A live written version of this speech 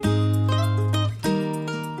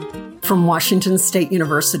From Washington State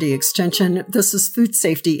University Extension, this is Food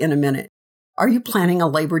Safety in a Minute. Are you planning a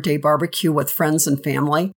Labor Day barbecue with friends and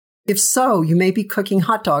family? If so, you may be cooking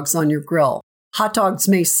hot dogs on your grill. Hot dogs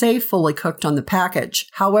may say fully cooked on the package.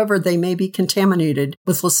 However, they may be contaminated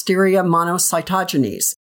with Listeria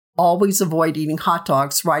monocytogenes. Always avoid eating hot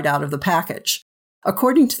dogs right out of the package.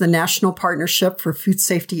 According to the National Partnership for Food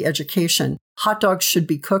Safety Education, hot dogs should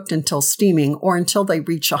be cooked until steaming or until they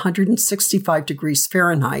reach 165 degrees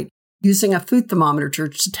Fahrenheit using a food thermometer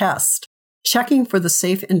to test. Checking for the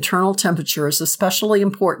safe internal temperature is especially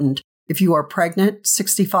important if you are pregnant,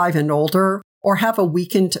 65 and older, or have a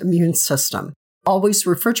weakened immune system. Always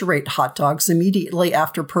refrigerate hot dogs immediately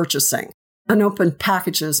after purchasing. Unopened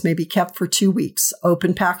packages may be kept for 2 weeks,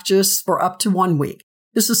 open packages for up to 1 week.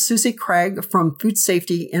 This is Susie Craig from Food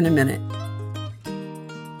Safety in a Minute.